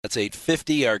That's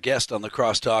 8:50. Our guest on the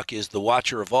crosstalk is the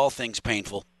watcher of all things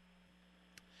painful.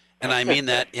 And I mean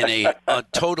that in a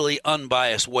totally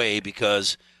unbiased way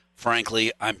because,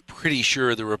 frankly, I'm pretty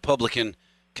sure the Republican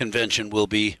convention will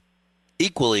be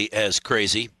equally as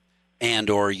crazy and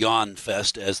or yawn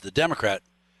fest as the Democrat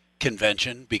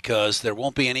convention because there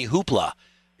won't be any hoopla.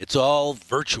 It's all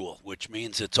virtual, which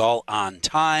means it's all on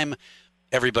time.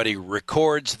 Everybody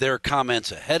records their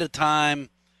comments ahead of time.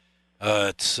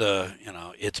 It's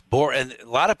boring. And a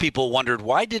lot of people wondered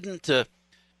why didn't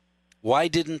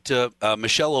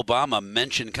Michelle Obama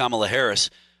mention Kamala Harris?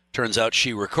 Turns out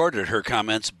she recorded her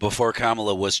comments before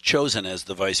Kamala was chosen as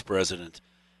the vice president,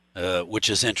 which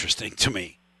is interesting to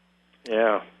me.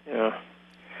 Yeah.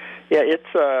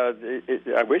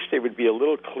 I wish they would be a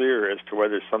little clearer as to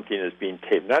whether something is being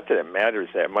taped. Not that it matters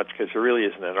that much, because there really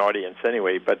isn't an audience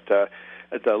anyway. But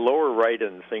at the lower right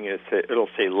in the thing, it'll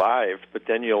say live, but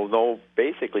then you'll know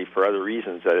basically for other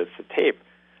reasons that it's a tape.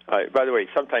 By the way,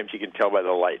 sometimes you can tell by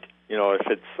the light. You know, if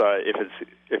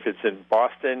it's in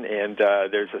Boston and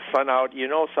there's a sun out, you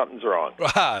know something's wrong.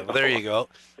 There you go.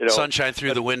 Sunshine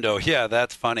through the window. Yeah,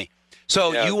 that's funny.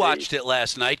 So you watched it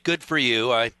last night. Good for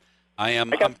you. I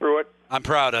got through it. I'm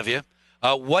proud of you.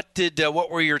 What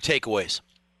were your takeaways?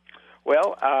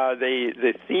 Well,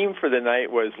 the theme for the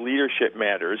night was leadership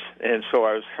matters, and so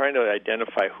I was trying to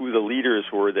identify who the leaders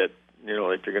were that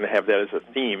if you're going to have that as a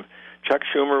theme. Chuck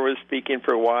Schumer was speaking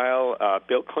for a while.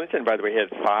 Bill Clinton, by the way, had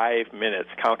 5 minutes.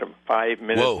 Count them, 5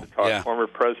 minutes to talk. Former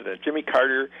president Jimmy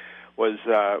Carter was,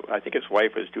 I think his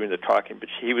wife was doing the talking, but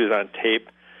he was on tape.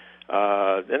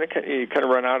 Then you kind of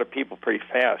run out of people pretty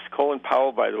fast. Colin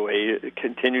Powell, by the way,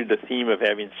 continued the theme of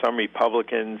having some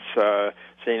Republicans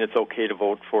saying it's okay to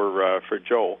vote for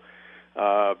Joe.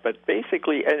 But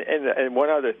basically, and one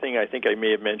other thing I think I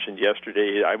may have mentioned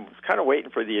yesterday, I was kind of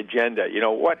waiting for the agenda.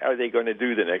 What are they going to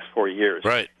do the next 4 years?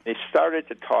 Right. They started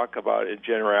to talk about in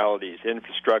generalities: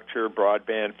 infrastructure,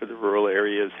 broadband for the rural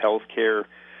areas, health care,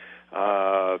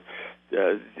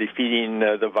 defeating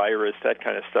the virus, that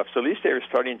kind of stuff. So at least they were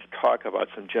starting to talk about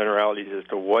some generalities as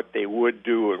to what they would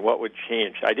do and what would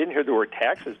change. I didn't hear the word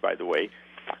taxes, by the way.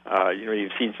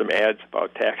 You've seen some ads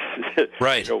about taxes.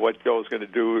 Right. What Joe's going to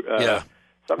do.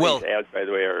 Some of these ads, by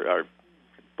the way, are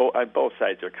on both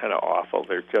sides are kind of awful.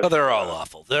 They're just they're all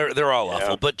awful. They're all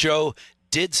awful. But Joe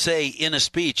did say in a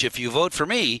speech, if you vote for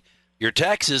me, your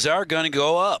taxes are going to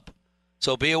go up.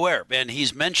 So be aware. And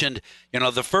he's mentioned,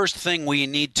 the first thing we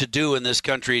need to do in this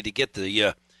country to get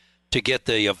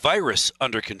the virus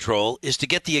under control is to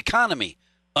get the economy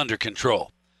under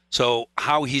control. So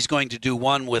how he's going to do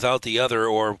one without the other,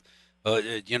 or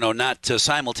not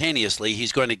simultaneously,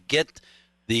 he's going to get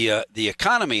the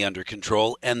economy under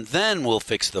control, and then we'll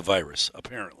fix the virus.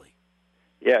 Apparently.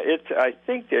 Yeah, I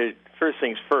think that first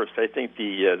things first. I think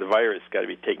the virus got to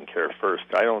be taken care of first.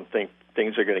 I don't think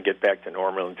things are going to get back to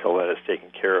normal until that is taken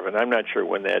care of, and I'm not sure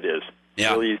when that is.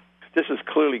 Yeah. Really, this has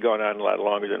clearly gone on a lot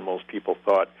longer than most people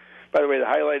thought. By the way, the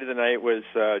highlight of the night was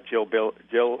I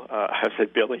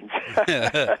said Billings.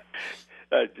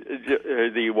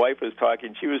 The wife was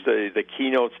talking. She was the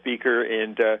keynote speaker,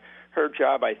 and her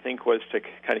job, I think, was to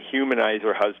kind of humanize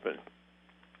her husband.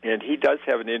 And he does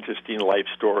have an interesting life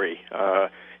story.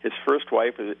 His first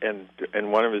wife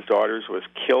and one of his daughters was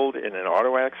killed in an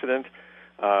auto accident,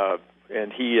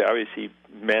 and he obviously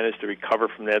managed to recover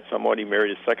from that somewhat. He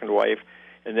married his second wife.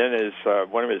 And then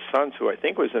one of his sons, who I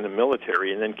think was in the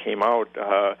military and then came out,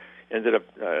 ended up,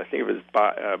 I think it was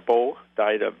Bo,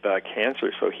 died of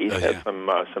cancer. So he's had some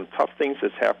tough things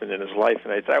that's happened in his life,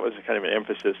 and that was kind of an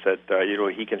emphasis that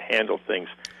he can handle things.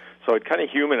 So it kind of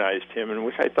humanized him, and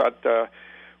which I thought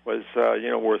was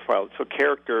worthwhile. So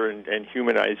character and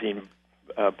humanizing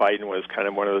Biden was kind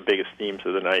of one of the biggest themes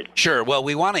of the night. Sure. Well,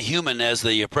 we want a human as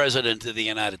the president of the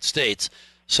United States,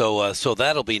 so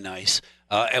that'll be nice.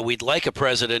 And we'd like a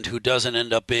president who doesn't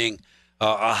end up being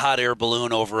a hot air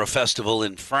balloon over a festival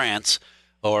in France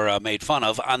or made fun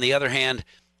of. On the other hand,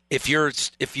 if you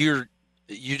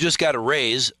just got a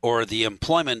raise or the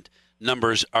employment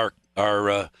numbers are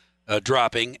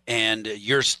dropping and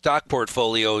your stock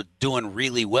portfolio doing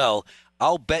really well,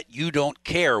 I'll bet you don't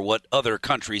care what other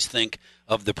countries think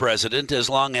of the president as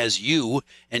long as you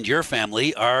and your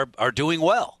family are doing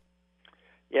well.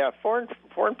 Yeah, foreign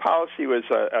policy was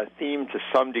a theme to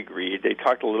some degree. They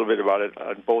talked a little bit about it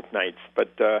on both nights,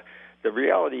 but the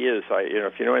reality is,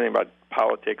 if you know anything about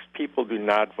politics, people do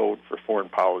not vote for foreign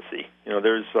policy.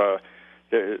 There's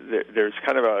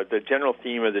kind of the general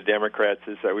theme of the Democrats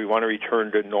is that we want to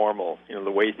return to normal, the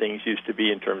way things used to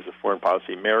be in terms of foreign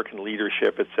policy, American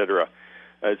leadership, etc.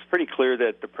 It's pretty clear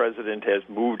that the president has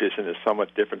moved us in a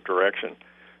somewhat different direction.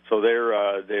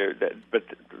 but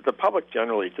the public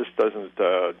generally just doesn't.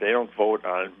 They don't vote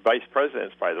on vice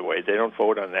presidents, by the way. They don't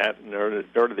vote on that, nor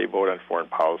do they vote on foreign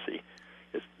policy.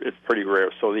 It's pretty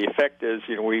rare. So the effect is,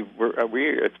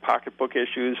 it's pocketbook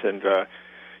issues, and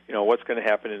what's going to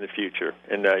happen in the future.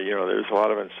 And there's a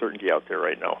lot of uncertainty out there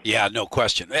right now. Yeah, no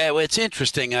question. It's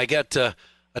interesting. I got a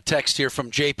text here from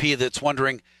JP that's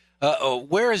wondering,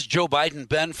 where has Joe Biden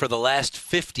been for the last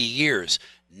 50 years?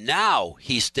 Now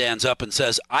he stands up and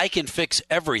says, I can fix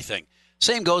everything.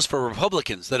 Same goes for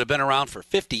Republicans that have been around for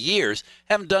 50 years,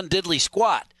 haven't done diddly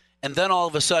squat. And then all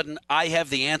of a sudden, I have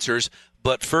the answers,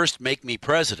 but first make me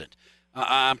president.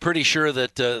 I'm pretty sure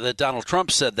that Donald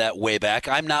Trump said that way back.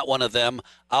 I'm not one of them.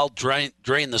 I'll drain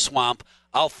the swamp.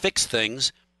 I'll fix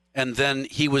things. And then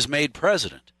he was made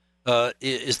president.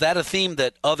 Is that a theme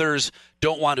that others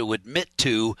don't want to admit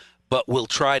to, but will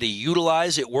try to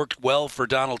utilize? It worked well for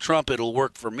Donald Trump. It'll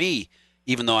work for me,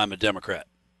 even though I'm a Democrat.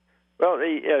 Well,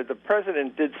 the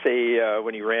president did say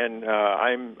when he ran,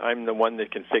 "I'm the one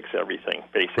that can fix everything."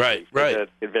 Basically, right. At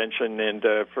the convention, and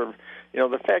the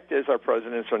fact is, our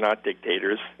presidents are not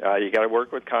dictators. You got to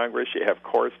work with Congress. You have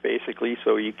courts, basically,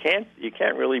 so you can't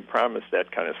really promise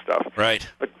that kind of stuff. Right.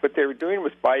 But what they're doing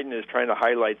with Biden is trying to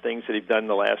highlight things that he's done in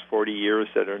the last 40 years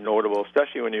that are notable,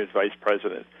 especially when he was vice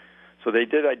president. So they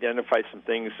did identify some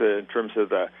things in terms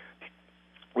of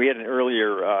we had an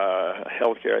earlier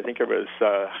healthcare, I think it was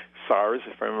SARS,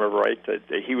 if I remember right, that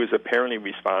he was apparently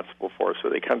responsible for. So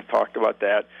they kind of talked about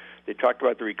that. They talked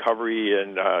about the recovery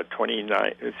in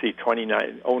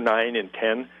 2009 and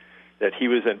 10 that he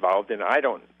was involved in. I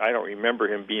don't remember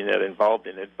him being that involved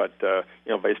in it, but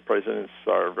vice presidents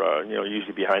are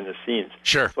usually behind the scenes.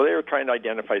 Sure. So they were trying to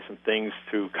identify some things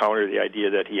to counter the idea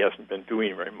that he hasn't been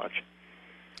doing very much.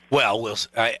 Well,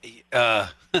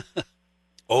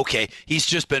 okay. He's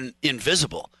just been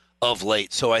invisible of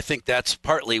late, so I think that's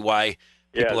partly why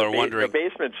people are wondering. The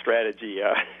basement strategy.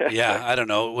 Yeah, I don't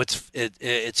know.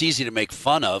 It's easy to make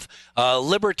fun of.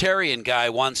 Libertarian guy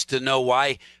wants to know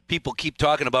why people keep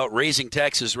talking about raising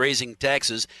taxes.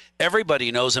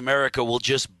 Everybody knows America will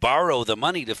just borrow the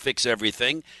money to fix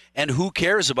everything, and who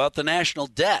cares about the national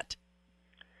debt?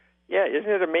 Yeah,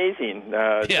 isn't it amazing?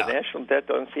 The national debt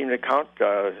doesn't seem to count.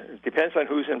 It depends on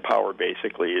who's in power,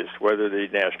 basically, is whether the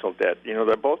national debt.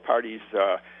 Both parties,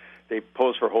 they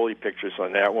pose for holy pictures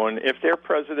on that one. If their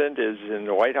president is in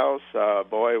the White House,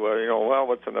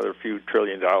 what's another few $1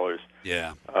 trillion?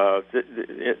 Yeah.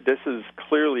 This is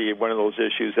clearly one of those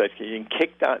issues that you can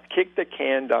kick the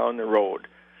can down the road.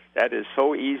 That is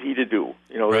so easy to do.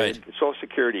 Right. Social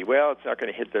Security, it's not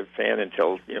going to hit the fan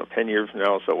until 10 years from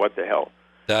now, so what the hell?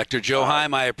 Dr. Joe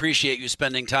Heim, I appreciate you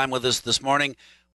spending time with us this morning.